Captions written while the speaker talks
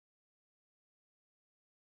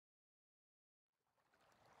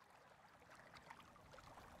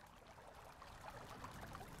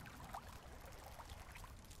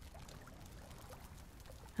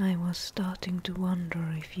I was starting to wonder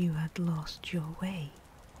if you had lost your way.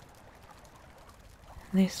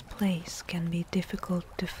 This place can be difficult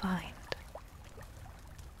to find.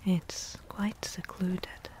 It's quite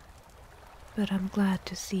secluded, but I'm glad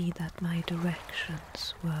to see that my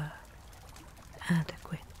directions were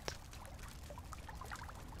adequate.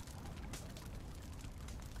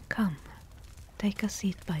 Come, take a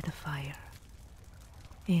seat by the fire.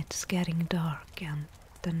 It's getting dark and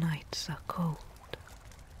the nights are cold.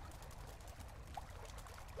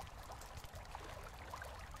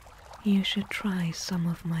 You should try some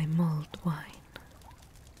of my mulled wine.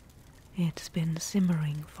 It's been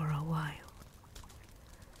simmering for a while.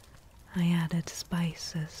 I added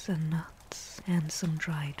spices and nuts and some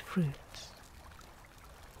dried fruits.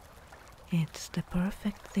 It's the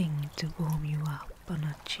perfect thing to warm you up on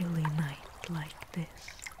a chilly night like this.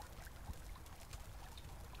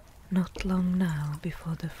 Not long now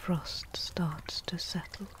before the frost starts to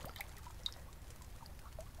settle.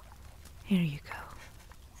 Here you go.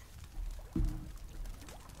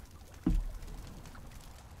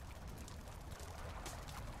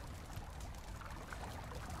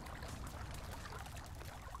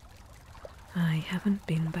 I haven't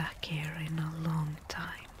been back here in a long time,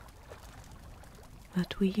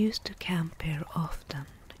 but we used to camp here often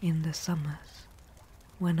in the summers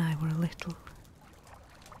when I were little.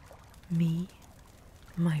 Me,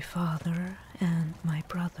 my father and my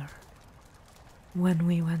brother, when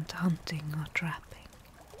we went hunting or trapping.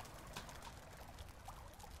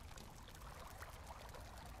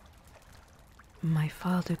 My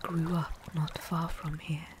father grew up not far from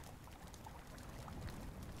here,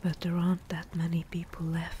 but there aren't that many people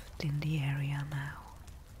left in the area now.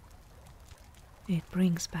 It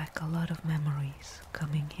brings back a lot of memories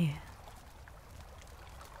coming here.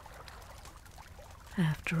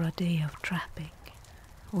 After a day of trapping,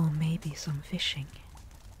 or maybe some fishing,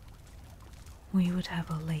 we would have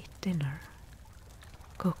a late dinner,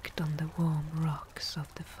 cooked on the warm rocks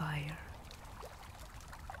of the fire.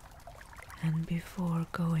 And before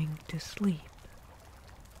going to sleep,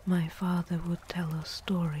 my father would tell us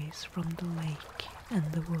stories from the lake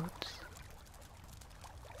and the woods.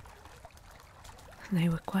 They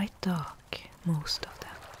were quite dark, most of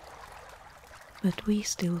them, but we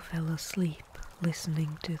still fell asleep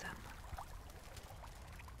listening to them.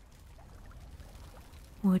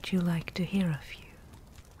 Would you like to hear a few?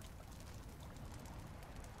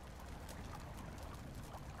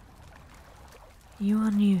 You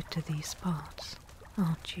are new to these parts,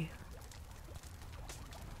 aren't you?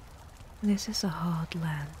 This is a hard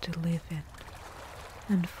land to live in,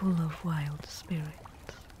 and full of wild spirits.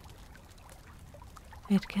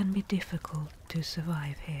 It can be difficult to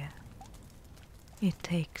survive here. It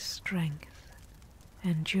takes strength,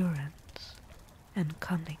 endurance, and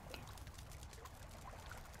cunning.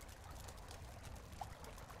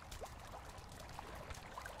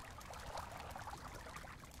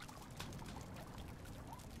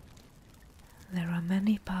 There are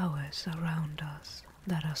many powers around us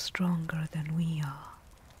that are stronger than we are,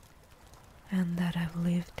 and that have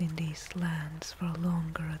lived in these lands for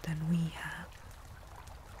longer than we have.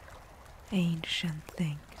 Ancient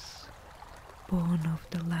things, born of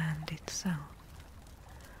the land itself,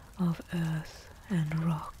 of earth and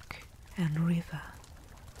rock and river.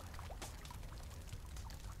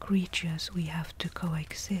 Creatures we have to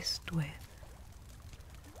coexist with.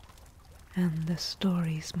 And the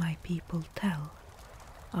stories my people tell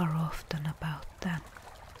are often about them,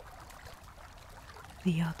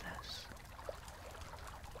 the others,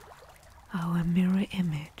 our mirror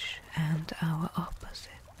image and our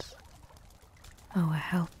opposites, our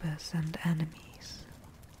helpers and enemies,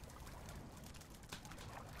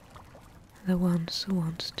 the ones who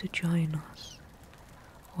want to join us,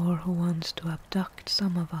 or who wants to abduct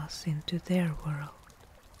some of us into their world.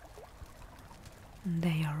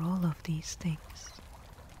 They are all of these things.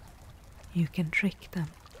 You can trick them,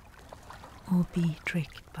 or be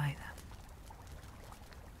tricked by them.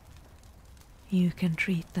 You can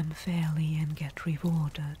treat them fairly and get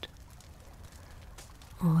rewarded,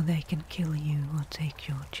 or they can kill you or take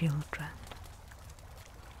your children.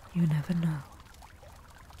 You never know.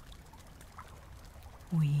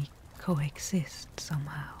 We coexist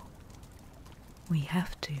somehow. We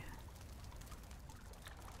have to.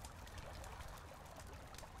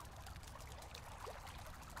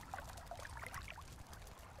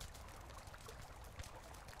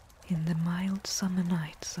 In the mild summer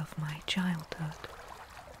nights of my childhood,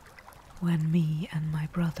 when me and my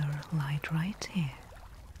brother lied right here,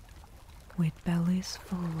 with bellies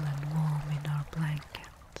full and warm in our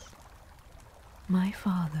blankets, my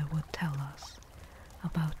father would tell us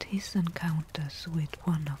about his encounters with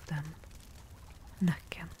one of them,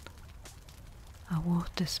 Nøkken, a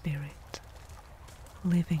water spirit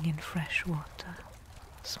living in fresh water,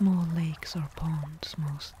 small lakes or ponds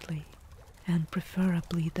mostly, and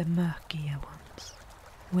preferably the murkier ones,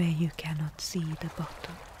 where you cannot see the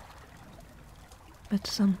bottom. But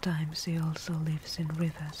sometimes he also lives in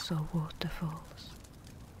rivers or waterfalls.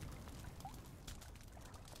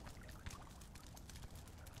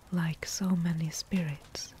 Like so many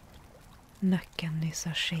spirits, Nøkken is a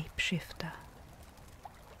shapeshifter.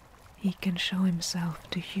 He can show himself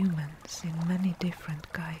to humans in many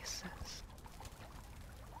different guises.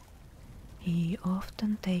 He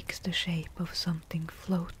often takes the shape of something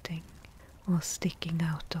floating or sticking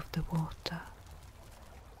out of the water.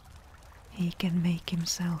 He can make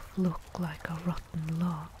himself look like a rotten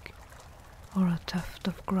log or a tuft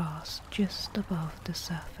of grass just above the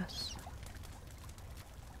surface.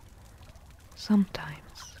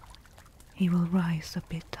 Sometimes he will rise a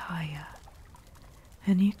bit higher,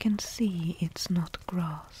 and you can see it's not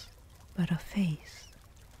grass, but a face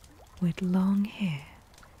with long hair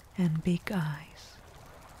and big eyes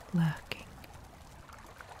lurking.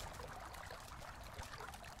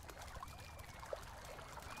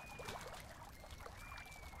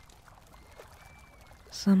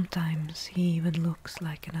 Sometimes he even looks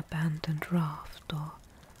like an abandoned raft or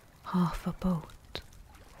half a boat,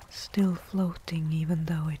 still floating even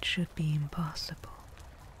though it should be impossible.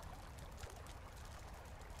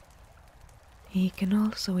 He can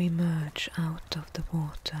also emerge out of the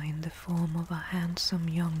water in the form of a handsome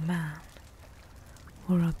young man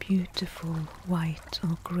or a beautiful white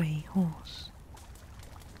or grey horse.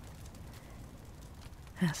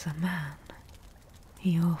 As a man,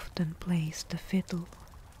 he often plays the fiddle,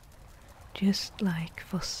 just like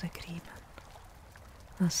Fossegrimen,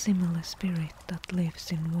 a similar spirit that lives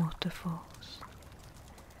in waterfalls.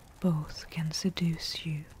 Both can seduce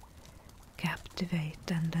you, captivate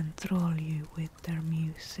and enthrall you with their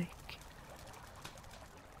music.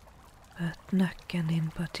 But Nøkken in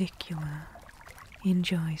particular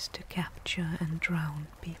enjoys to capture and drown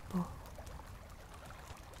people.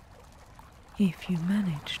 If you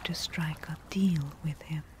manage to strike a deal with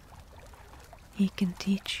him, he can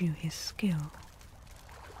teach you his skill,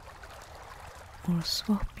 or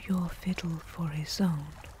swap your fiddle for his own,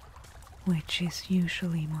 which is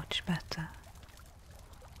usually much better.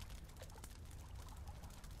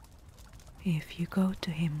 If you go to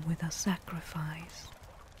him with a sacrifice,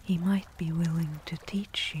 he might be willing to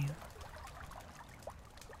teach you.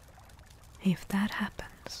 If that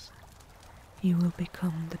happens, you will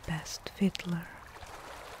become the best fiddler,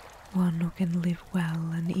 one who can live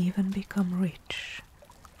well and even become rich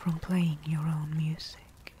from playing your own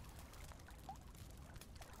music.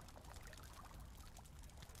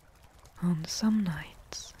 On some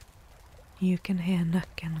nights, you can hear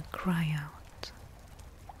Nøkken cry out.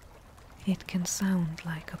 It can sound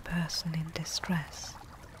like a person in distress,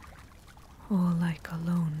 or like a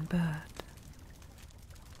lone bird.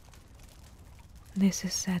 This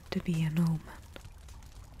is said to be an omen.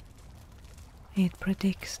 It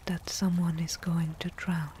predicts that someone is going to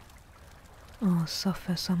drown or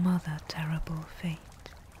suffer some other terrible fate.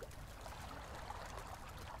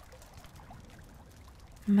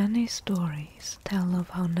 Many stories tell of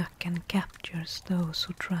how Nøkken captures those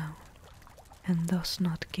who drown and does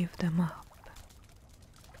not give them up,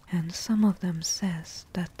 and some of them says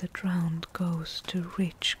that the drowned goes to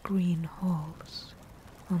rich green halls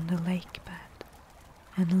on the lake bed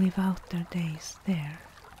and live out their days there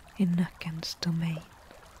in Nøkken's domain.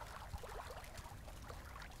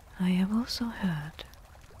 I have also heard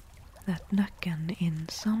that Nøkken in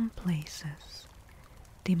some places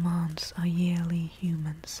demands a yearly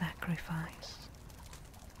human sacrifice,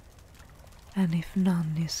 and if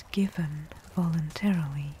none is given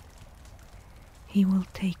voluntarily, he will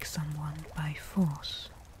take someone by force.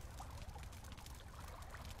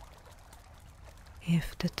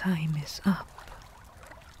 If the time is up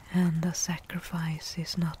and the sacrifice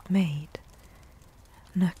is not made,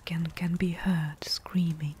 Nøkken can be heard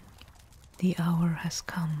screaming, "The hour has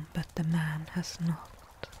come, but the man has not."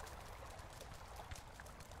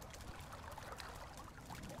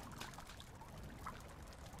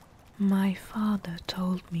 My father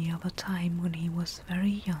told me of a time when he was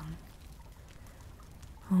very young,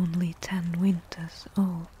 only 10 winters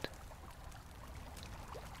old.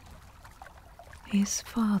 His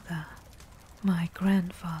father, my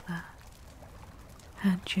grandfather,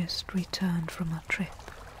 had just returned from a trip.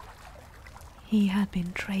 He had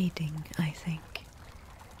been trading, I think,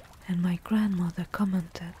 and my grandmother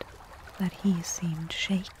commented that he seemed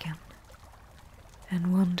shaken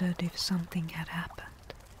and wondered if something had happened.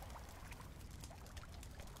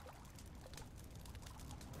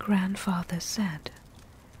 grandfather said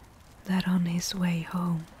that on his way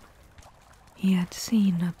home he had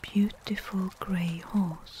seen a beautiful grey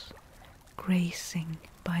horse grazing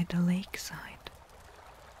by the lakeside.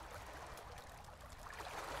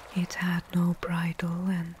 It had no bridle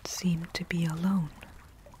and seemed to be alone.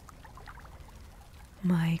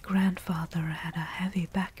 My grandfather had a heavy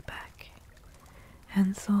backpack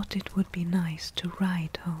and thought it would be nice to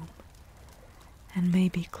ride home and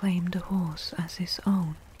maybe claim the horse as his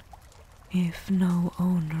own if no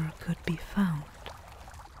owner could be found.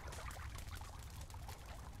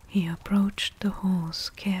 He approached the horse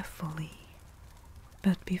carefully,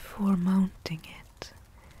 but before mounting it,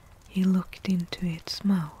 he looked into its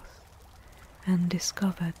mouth and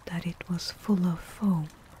discovered that it was full of foam,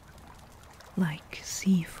 like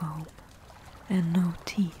sea foam, and no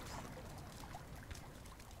teeth.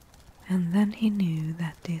 And then he knew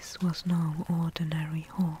that this was no ordinary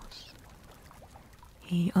horse.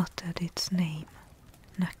 He uttered its name,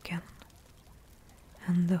 Nøkken,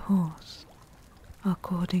 and the horse,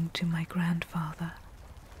 according to my grandfather,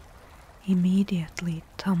 immediately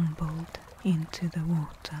tumbled into the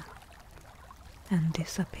water and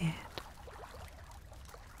disappeared.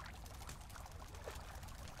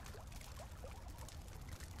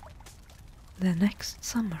 The next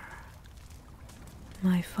summer,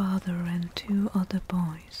 my father and 2 other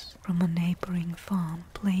boys from a neighboring farm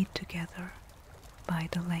played together by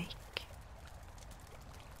the lake.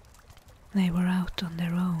 They were out on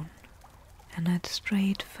their own and had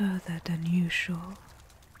strayed further than usual.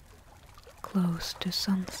 Close to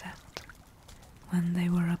sunset, when they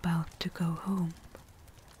were about to go home,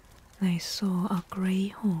 they saw a grey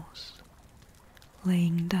horse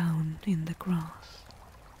laying down in the grass.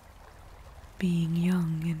 Being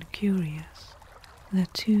young and curious, the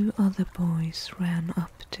 2 other boys ran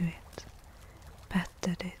up to it,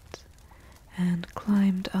 patted it, and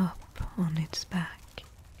climbed up on its back,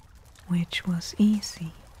 which was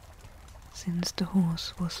easy since the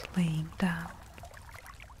horse was laying down.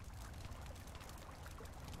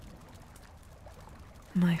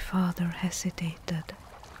 My father hesitated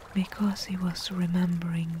because he was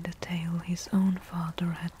remembering the tale his own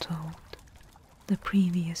father had told the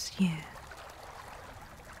previous year.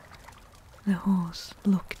 The horse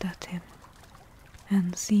looked at him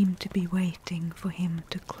and seemed to be waiting for him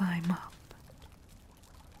to climb up.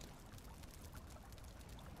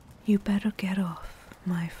 "You better get off,"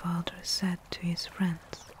 my father said to his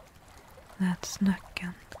friends. "That's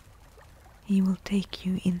Nøkken. He will take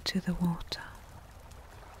you into the water."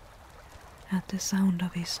 At the sound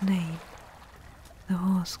of his name, the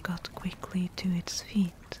horse got quickly to its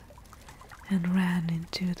feet and ran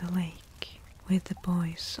into the lake with the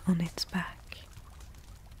boys on its back.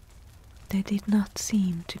 They did not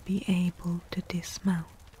seem to be able to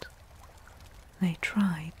dismount. They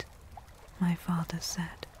tried, my father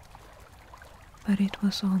said, but it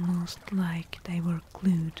was almost like they were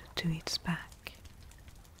glued to its back.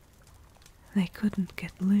 They couldn't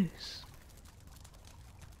get loose.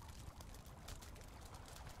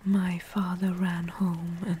 My father ran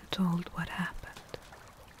home and told what happened.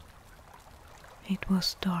 It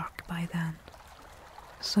was dark by then,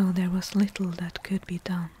 so there was little that could be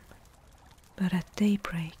done. But at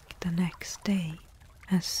daybreak the next day,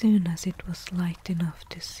 as soon as it was light enough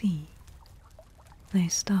to see, they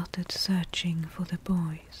started searching for the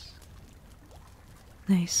boys.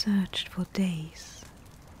 They searched for days,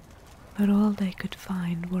 but all they could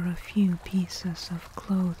find were a few pieces of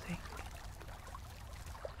clothing.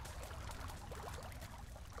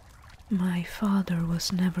 My father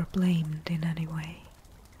was never blamed in any way,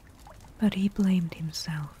 but he blamed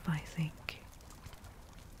himself, I think.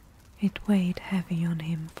 It weighed heavy on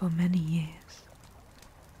him for many years.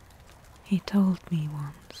 He told me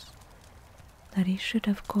once that he should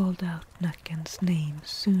have called out Nøkken's name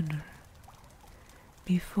sooner,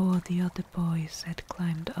 before the other boys had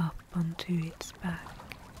climbed up onto its back.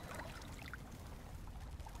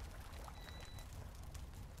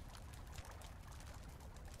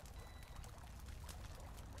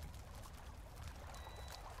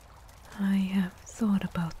 I have thought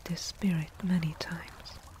about this spirit many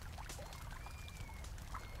times.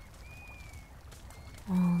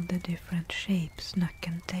 All the different shapes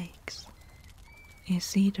Nøkken takes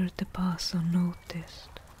is either to pass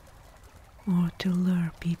unnoticed or to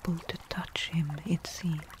lure people to touch him, it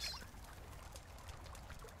seems.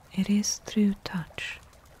 It is through touch,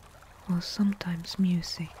 or sometimes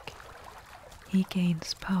music, he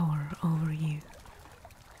gains power over you.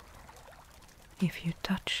 If you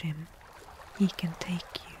touch him, he can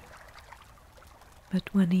take you.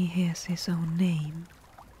 But when he hears his own name,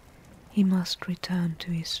 he must return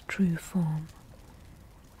to his true form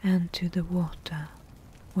and to the water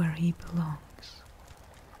where he belongs.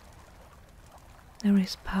 There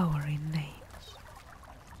is power in names.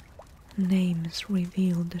 Names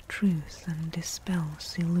reveal the truth and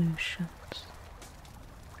dispels illusions.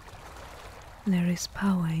 There is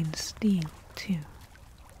power in steel too.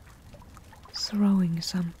 Throwing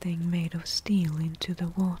something made of steel into the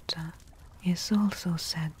water is also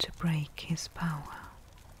said to break his power.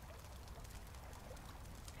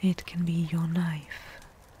 It can be your knife,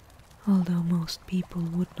 although most people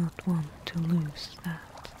would not want to lose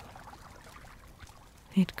that.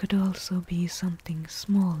 It could also be something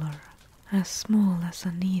smaller, as small as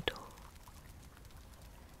a needle.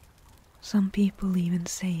 Some people even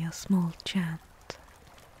say a small chant.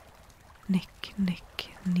 Nick, nick,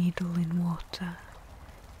 needle in water,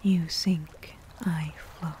 you sink, I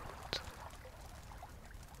float.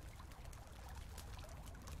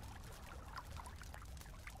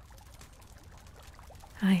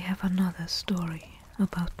 I have another story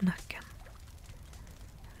about Nøkken.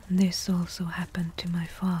 This also happened to my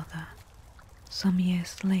father some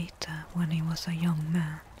years later when he was a young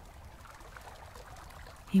man.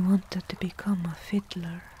 He wanted to become a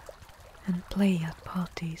fiddler and play at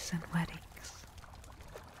parties and weddings.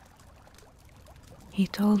 He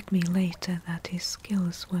told me later that his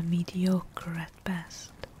skills were mediocre at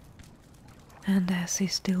best, and as he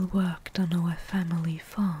still worked on our family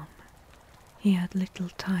farm, he had little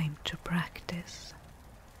time to practice.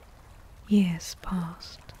 Years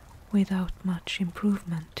passed without much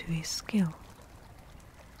improvement to his skill.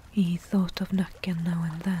 He thought of Nøkken now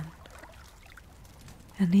and then,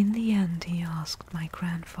 and in the end he asked my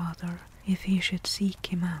grandfather if he should seek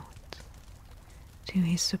him out. To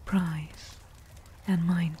his surprise, and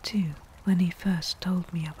mine too, when he first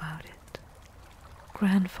told me about it,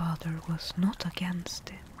 grandfather was not against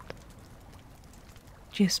it.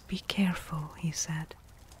 Just be careful, he said.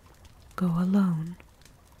 Go alone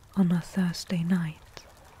on a Thursday night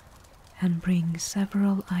and bring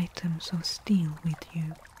several items of steel with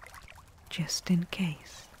you, just in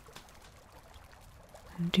case.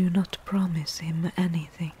 Do not promise him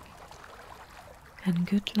anything, and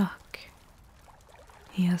good luck.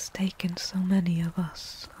 He has taken so many of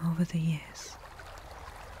us over the years.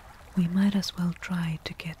 We might as well try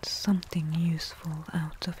to get something useful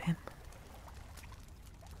out of him.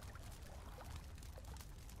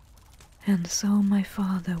 And so my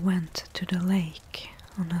father went to the lake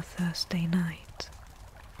on a Thursday night,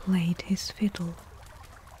 played his fiddle,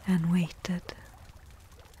 and waited.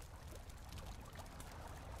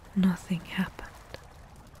 Nothing happened.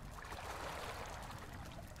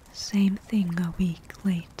 Same thing a week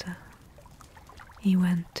later. He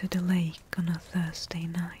went to the lake on a Thursday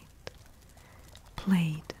night,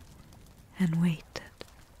 played, and waited.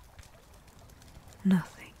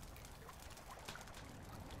 Nothing.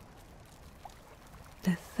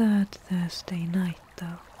 The third Thursday night,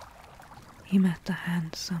 though, he met a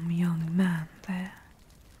handsome young man there.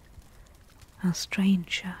 A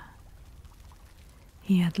stranger.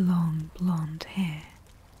 He had long blonde hair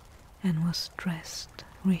and was dressed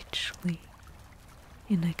richly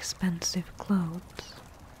in expensive clothes.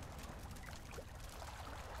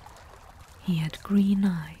 He had green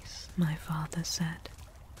eyes, my father said.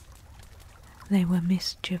 They were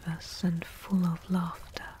mischievous and full of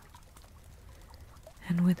laughter.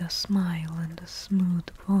 And with a smile and a smooth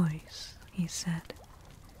voice, he said,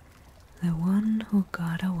 "The one who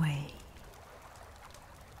got away."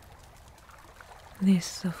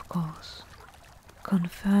 This, of course,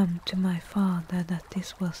 confirmed to my father that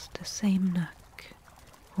this was the same Nøkken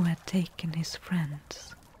who had taken his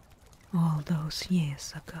friends all those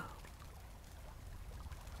years ago.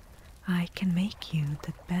 "I can make you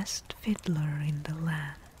the best fiddler in the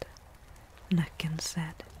land," Nøkken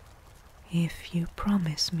said, "if you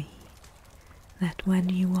promise me that when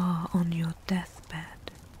you are on your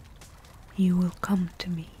deathbed, you will come to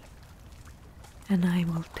me, and I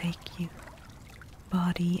will take you,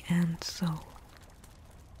 body and soul."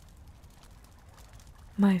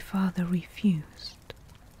 My father refused.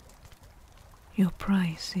 "Your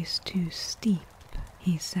price is too steep,"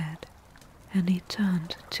 he said, and he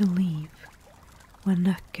turned to leave when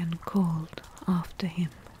Nøkken called after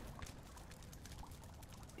him.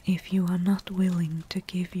 "If you are not willing to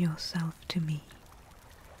give yourself to me,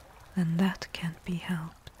 then that can't be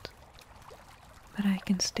helped. But I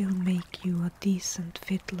can still make you a decent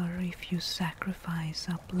fiddler if you sacrifice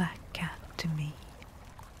a black cat to me.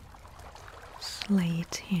 Slay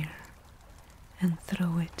it here and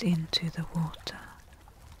throw it into the water.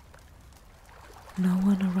 No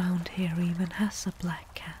one around here even has a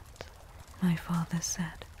black cat," my father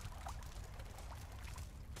said.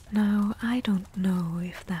 Now, I don't know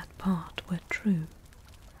if that part were true,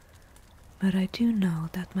 but I do know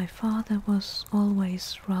that my father was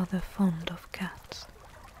always rather fond of cats,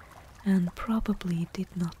 and probably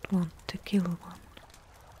did not want to kill one.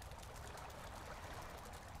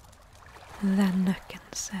 Then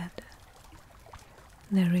Nøkken said,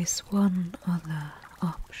 "There is one other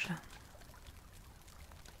option.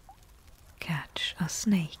 Catch a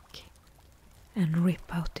snake and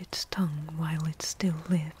rip out its tongue while it still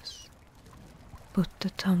lives. Put the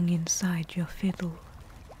tongue inside your fiddle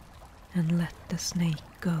and let the snake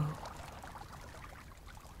go.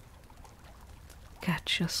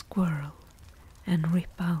 Catch a squirrel and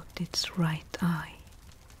rip out its right eye.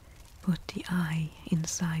 Put the eye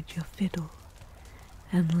inside your fiddle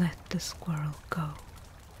and let the squirrel go.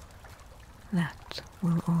 That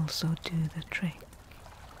will also do the trick."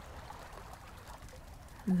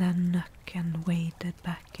 Then Nøkken waded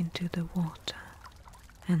back into the water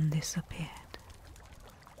and disappeared.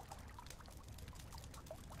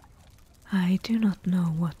 I do not know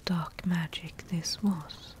what dark magic this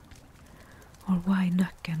was, or why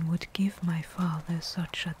Nøkken would give my father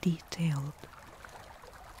such a detailed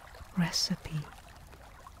recipe.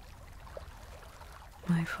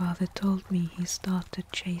 My father told me he started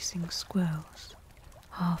chasing squirrels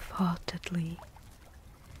half-heartedly.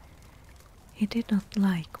 He did not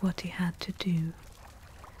like what he had to do,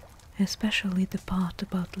 especially the part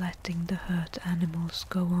about letting the hurt animals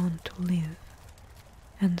go on to live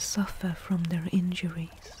and suffer from their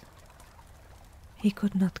injuries. He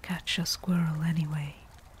could not catch a squirrel anyway,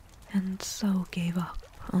 and so gave up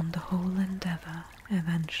on the whole endeavor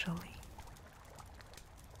eventually.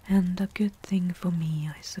 And a good thing for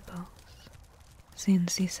me, I suppose,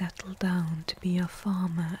 since he settled down to be a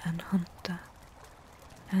farmer and hunter,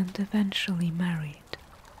 and eventually married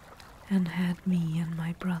and had me and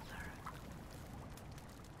my brother.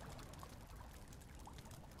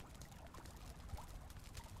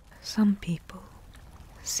 Some people,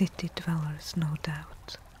 city dwellers no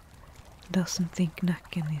doubt, doesn't think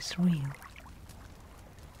Nøkken is real,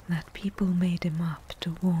 that people made him up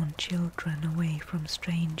to warn children away from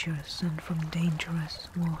strangers and from dangerous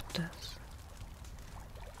waters.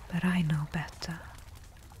 But I know better.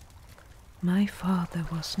 My father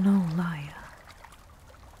was no liar,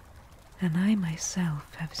 and I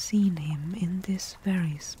myself have seen him in this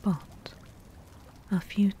very spot a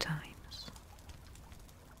few times.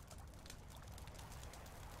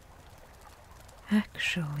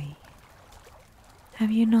 Actually, have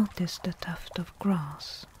you noticed the tuft of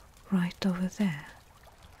grass right over there?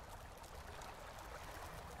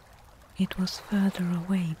 It was further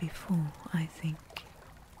away before, I think,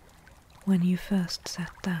 when you first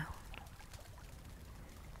sat down.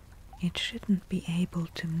 It shouldn't be able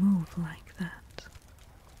to move like that.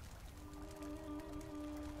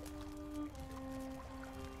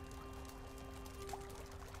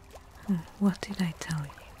 What did I tell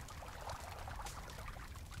you?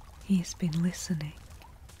 He's been listening.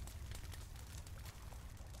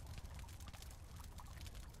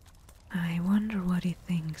 I wonder what he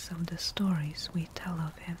thinks of the stories we tell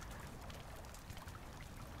of him.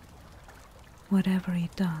 Whatever he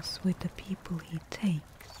does with the people he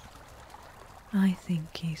takes, I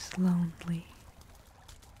think he's lonely.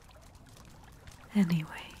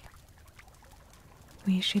 Anyway,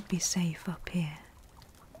 we should be safe up here.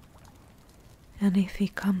 And if he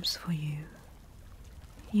comes for you,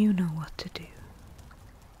 you know what to do.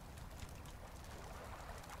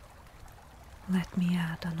 Let me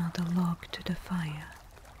add another log to the fire,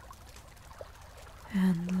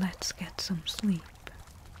 and let's get some sleep.